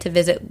decide to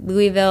visit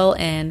Louisville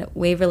and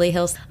Waverly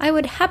Hills, I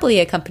would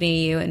happily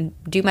accompany you and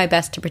do my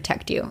best to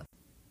protect you.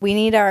 We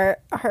need our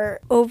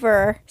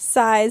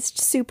oversized,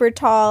 super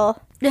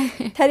tall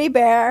teddy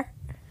bear.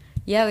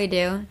 Yeah, we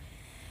do.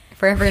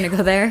 If we're ever going to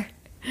go there.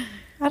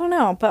 I don't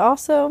know, but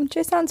also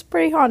Jay sounds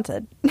pretty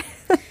haunted.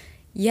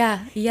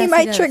 Yeah, yes, he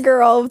might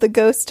trigger all of the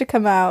ghosts to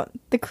come out,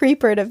 the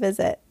creeper to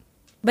visit.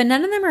 But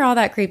none of them are all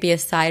that creepy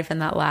aside from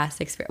that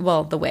last experience.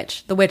 Well, the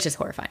witch. The witch is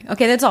horrifying.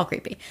 Okay, that's all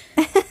creepy.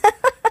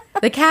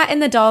 The cat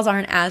and the dolls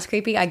aren't as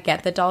creepy. I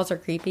get the dolls are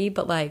creepy,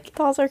 but like...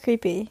 Dolls are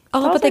creepy.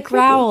 Oh, dolls but they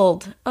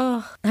growled.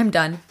 Oh, I'm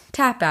done.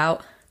 Tap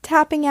out.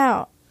 Tapping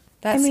out.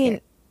 That's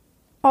scary.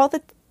 All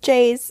that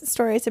Jay's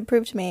stories have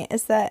proved to me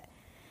is that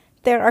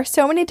there are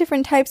so many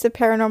different types of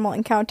paranormal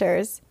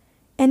encounters,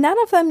 and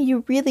none of them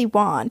you really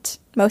want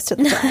most of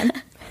the time.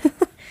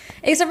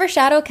 Except for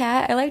Shadow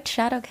Cat. I liked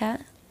Shadow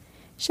Cat.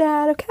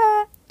 Shadow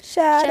Cat.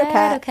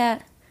 Shadow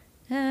Cat.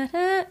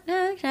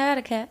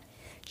 Shadow Cat.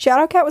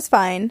 Shadow Cat was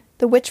fine.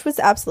 The witch was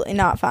absolutely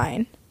not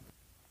fine.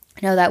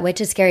 No, that witch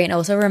is scary and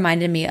also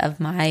reminded me of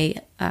my,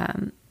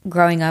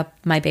 growing up,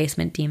 my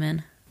basement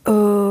demon.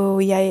 Oh,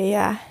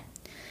 yeah.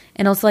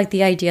 And also, like,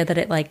 the idea that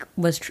it, like,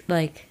 was,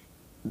 like,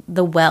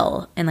 the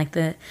well and, like,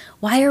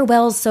 why are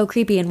wells so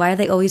creepy and why are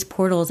they always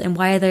portals and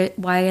why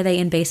are they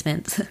in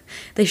basements?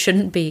 They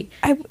shouldn't be.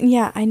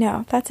 I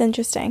know. That's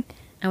interesting.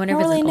 I wonder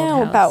if it's an old house. I don't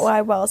really know about why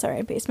wells are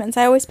in basements.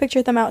 I always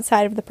picture them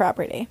outside of the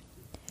property.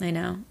 I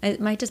know. It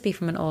might just be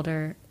from an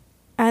older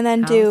And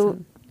then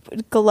do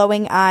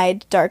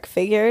glowing-eyed dark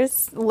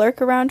figures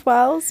lurk around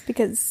wells?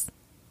 Because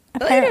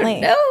apparently...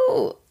 I don't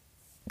know.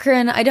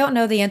 Corinne, I don't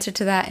know the answer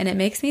to that, and it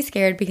makes me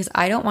scared because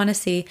I don't want to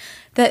see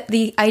that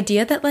the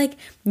idea that, like,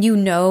 you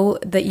know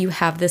that you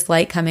have this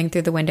light coming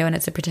through the window and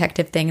it's a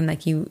protective thing and,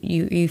 like,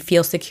 you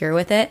feel secure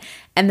with it,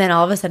 and then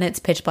all of a sudden it's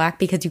pitch black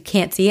because you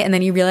can't see it, and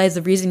then you realize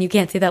the reason you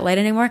can't see that light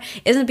anymore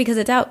isn't because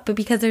it's out, but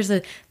because there's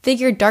a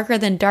figure darker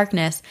than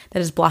darkness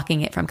that is blocking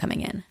it from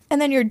coming in.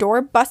 And then your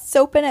door busts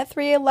open at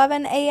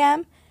 3:11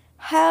 a.m.?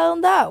 Hell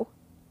no.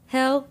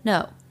 Hell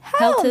no.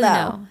 Hell to the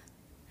no. no.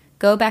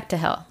 Go back to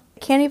hell.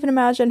 Can't even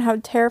imagine how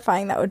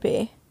terrifying that would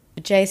be.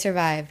 Jay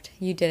survived.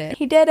 You did it.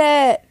 He did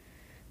it.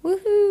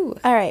 Woohoo.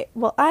 All right.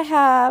 Well, I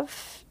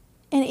have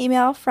an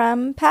email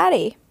from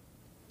Patty.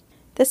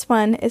 This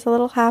one is a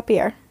little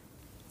happier.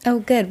 Oh,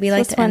 good. We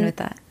like to end with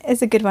that.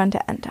 Is a good one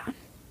to end on.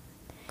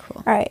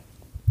 Cool. All right.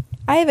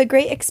 I have a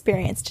great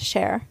experience to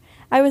share.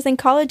 I was in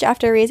college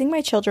after raising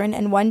my children,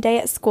 and one day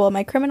at school,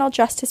 my criminal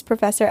justice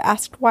professor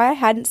asked why I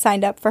hadn't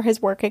signed up for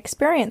his work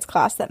experience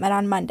class that met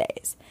on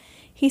Mondays.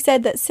 He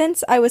said that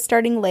since I was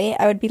starting late,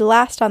 I would be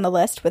last on the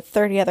list with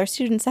 30 other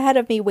students ahead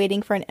of me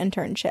waiting for an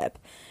internship.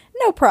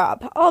 No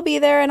prob. I'll be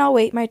there and I'll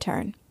wait my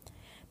turn.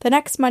 The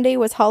next Monday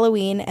was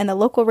Halloween, and the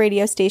local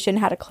radio station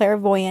had a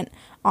clairvoyant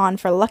on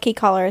for lucky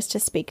callers to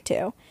speak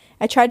to.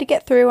 I tried to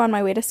get through on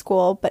my way to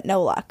school, but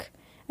no luck.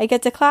 I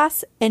get to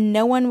class, and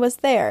no one was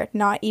there,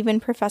 not even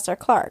Professor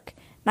Clark.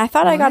 And I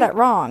thought I got it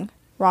wrong.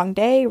 Wrong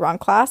day, wrong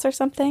class or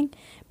something.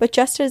 But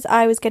just as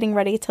I was getting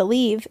ready to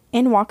leave,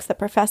 in walks the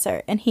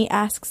professor, and he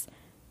asks,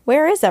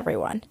 "Where is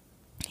everyone?"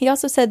 He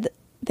also said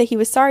that he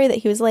was sorry that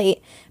he was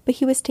late, but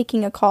he was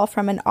taking a call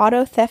from an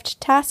auto theft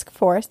task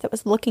force that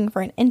was looking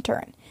for an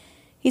intern.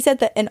 He said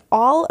that in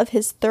all of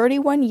his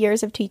 31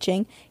 years of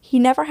teaching, he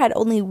never had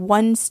only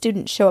one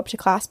student show up to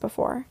class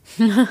before.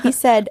 He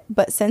said,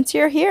 "But since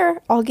you're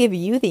here, I'll give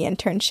you the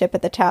internship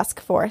at the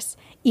task force,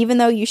 even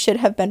though you should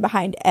have been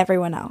behind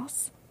everyone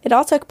else." It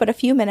all took but a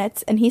few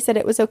minutes, and he said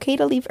it was okay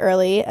to leave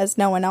early as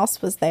no one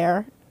else was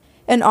there.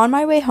 And on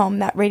my way home,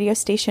 that radio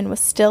station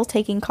was still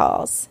taking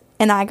calls,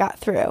 and I got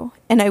through,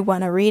 and I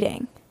won a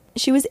reading.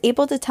 She was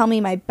able to tell me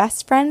my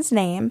best friend's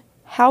name,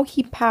 how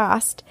he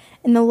passed,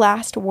 and the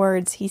last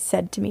words he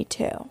said to me,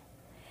 too.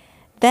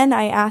 Then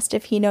I asked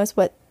if he knows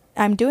what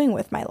I'm doing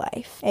with my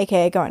life,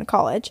 aka going to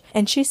college,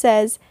 and she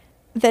says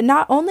that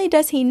not only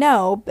does he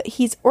know, but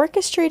he's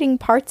orchestrating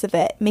parts of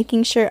it,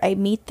 making sure I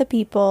meet the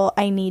people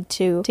I need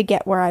to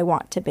get where I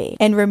want to be,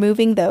 and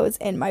removing those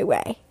in my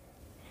way.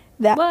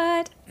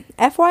 What?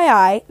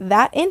 FYI,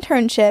 that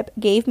internship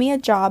gave me a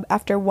job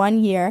after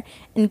 1 year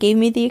and gave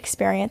me the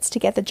experience to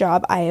get the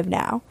job I have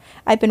now.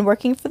 I've been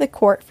working for the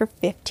court for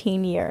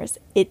 15 years.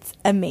 It's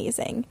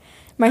amazing.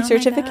 My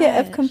certificate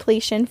of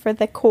completion for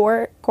the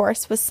court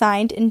course was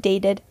signed and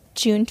dated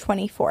June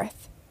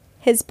 24th.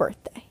 His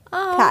birthday.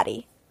 Oh.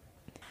 Patty.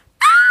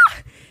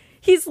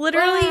 He's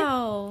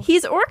literally,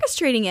 he's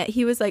orchestrating it.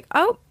 He was like,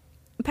 oh,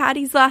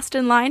 Patty's last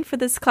in line for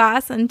this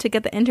class and to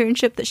get the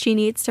internship that she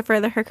needs to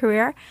further her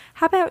career.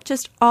 How about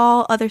just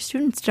all other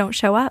students don't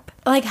show up?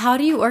 Like, how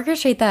do you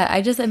orchestrate that?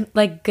 I just am,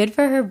 like, good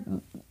for her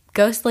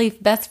ghostly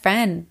best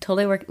friend.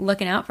 Totally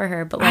looking out for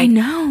her. But, like, I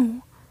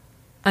know.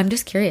 I'm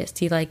just curious.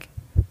 Do you, like,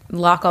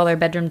 lock all their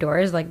bedroom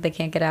doors? Like, they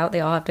can't get out? They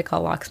all have to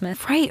call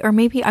locksmith? Right. Or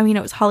maybe, I mean,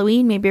 it was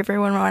Halloween. Maybe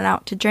everyone went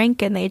out to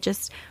drink and they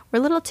just were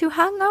a little too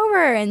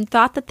hungover and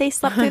thought that they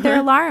slept through their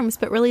alarms.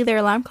 But really, their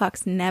alarm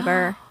clocks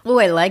never Oh,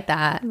 I like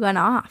that. went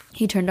off.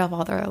 He turned off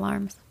all their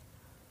alarms.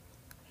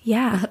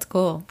 Yeah. That's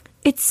cool.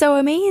 It's so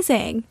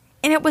amazing.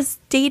 And it was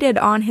dated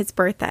on his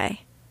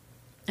birthday.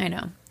 I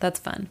know. That's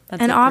fun.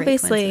 That's And a great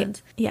obviously,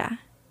 coincidence. yeah.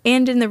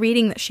 And in the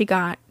reading that she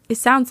got, it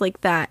sounds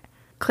like that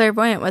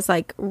clairvoyant was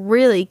like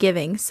really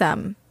giving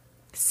some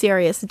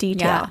serious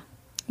detail. Yeah.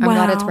 I'm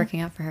glad it's Wow.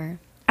 working out for her.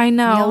 I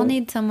know. You all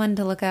need someone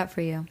to look out for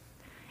you.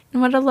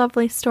 And what a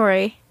lovely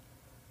story.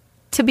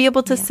 To be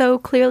able to so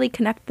clearly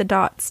connect the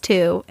dots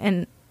too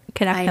and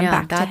connect I them know.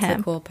 back to That's him.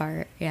 the cool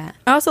part. Yeah.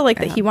 I also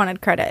like I that he know.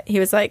 wanted credit. He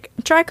was like,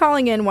 try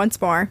calling in once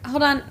more.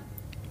 Hold on.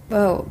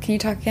 Whoa. Can you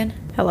talk again?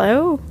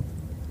 Hello?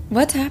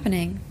 What's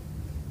happening?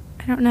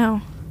 I don't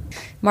know.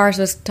 Mars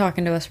was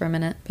talking to us for a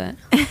minute, but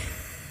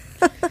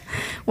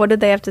What did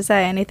they have to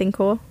say? Anything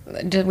cool?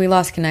 we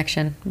lost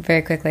connection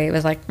very quickly. It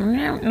was like,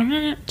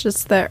 oh,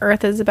 Just the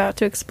earth is about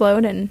to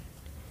explode in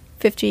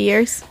 50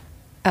 years.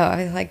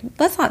 I was like,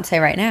 let's not say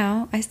right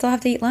now. I still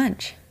have to eat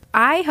lunch.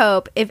 I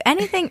hope if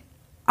anything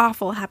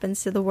awful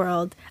happens to the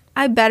world,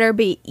 I better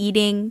be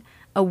eating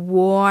a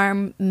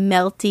warm,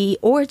 melty,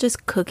 or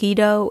just cookie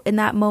dough in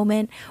that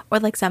moment, or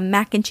like some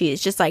mac and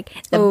cheese, just like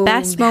the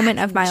best moment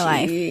of my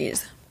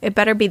life. It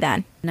better be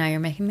then. Now you're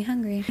making me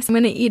hungry. I'm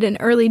going to eat an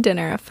early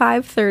dinner, a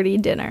 5:30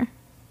 dinner.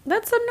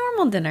 That's a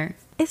normal dinner.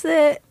 Is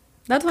it?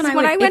 That's when 'Cause I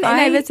when would, I went if and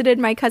I visited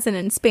my cousin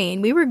in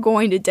Spain, we were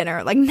going to dinner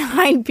at like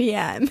 9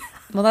 p.m.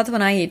 Well, that's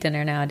when I eat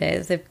dinner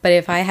nowadays. But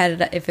if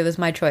it was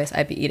my choice,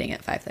 I'd be eating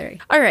at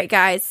 5:30. All right,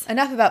 guys.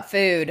 Enough about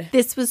food.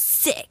 This was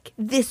sick.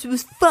 This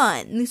was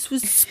fun. This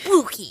was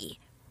spooky.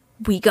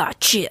 We got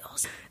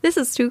chills. This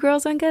is Two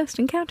Girls on Ghost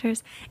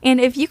Encounters.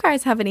 And if you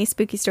guys have any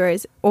spooky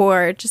stories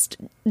or just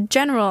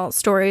general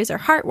stories or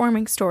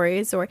heartwarming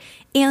stories or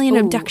alien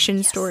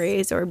abduction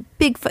stories or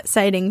Bigfoot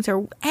sightings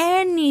or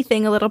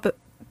anything a little bit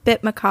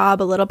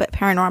macabre, a little bit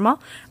paranormal,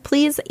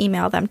 please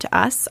email them to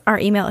us. Our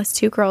email is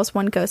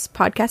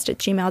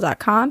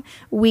twogirlsoneghostpodcast@gmail.com.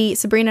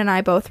 Sabrina and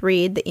I both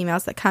read the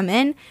emails that come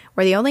in.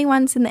 We're the only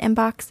ones in the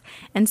inbox.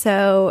 And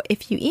so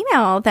if you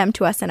email them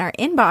to us in our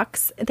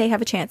inbox, they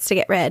have a chance to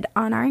get read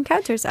on our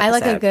Encounters episode. I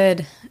like a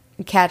good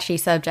catchy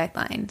subject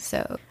line,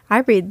 so. I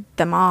read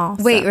them all.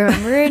 Wait, so.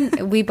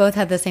 remember we both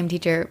had the same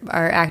teacher,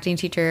 our acting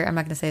teacher. I'm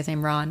not going to say his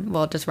name, Ron.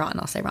 Well, just Ron.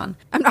 I'll say Ron.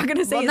 I'm not going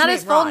to say Well, his not name,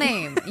 his full Ron.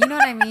 name. You know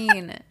what I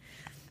mean.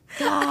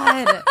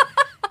 God.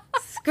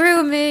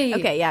 Screw me.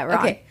 Okay, yeah, Ron.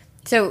 Okay.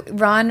 So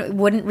Ron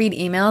wouldn't read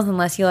emails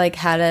unless you like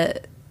had a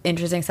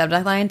interesting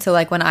subject line. So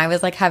like when I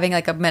was like having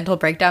like a mental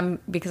breakdown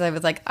because I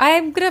was like,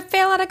 I'm going to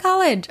fail out of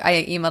college,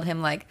 I emailed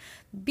him like,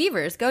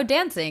 beavers go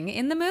dancing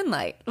in the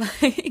moonlight.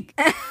 Like,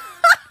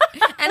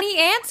 and he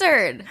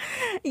answered.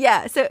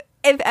 Yeah, so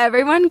if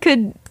everyone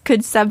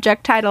could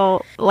subject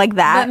title like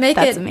that, But make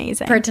that's it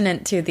amazing.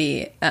 pertinent to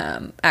the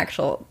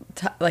actual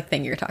like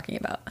thing you're talking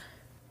about.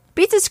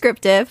 Be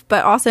descriptive,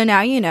 but also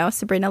now you know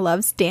Sabrina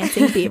loves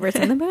dancing beavers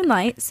in the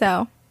moonlight,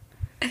 so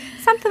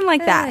something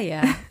like that.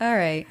 Yeah. All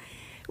right.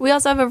 We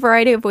also have a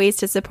variety of ways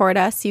to support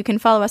us. You can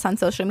follow us on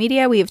social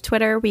media. We have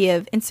Twitter, we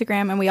have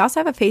Instagram, and we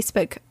also have a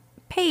Facebook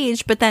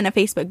page, but then a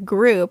Facebook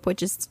group,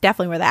 which is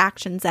definitely where the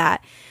action's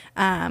at.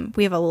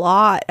 We have a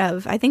lot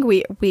of, I think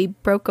we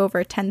broke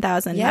over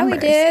 10,000 Yeah,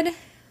 members. we did.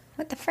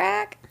 What the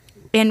frack?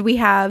 And we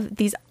have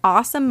these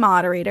awesome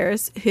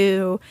moderators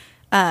who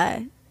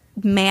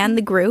man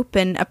the group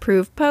and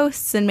approve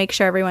posts and make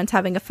sure everyone's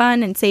having a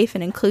fun and safe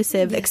and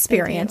inclusive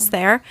experience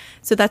there.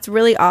 So that's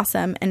really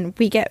awesome. And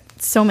we get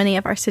so many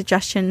of our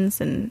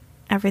suggestions and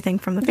everything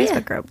from the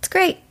Facebook group. It's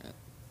great.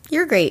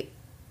 You're great.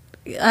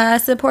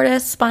 Support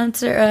us,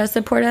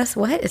 support us.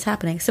 What is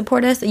happening?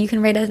 Support us. You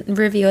can rate us,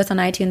 review us on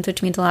iTunes,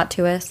 which means a lot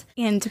to us.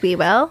 And we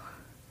will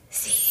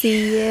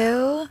see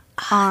you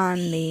on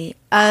the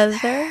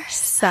other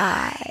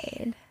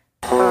side.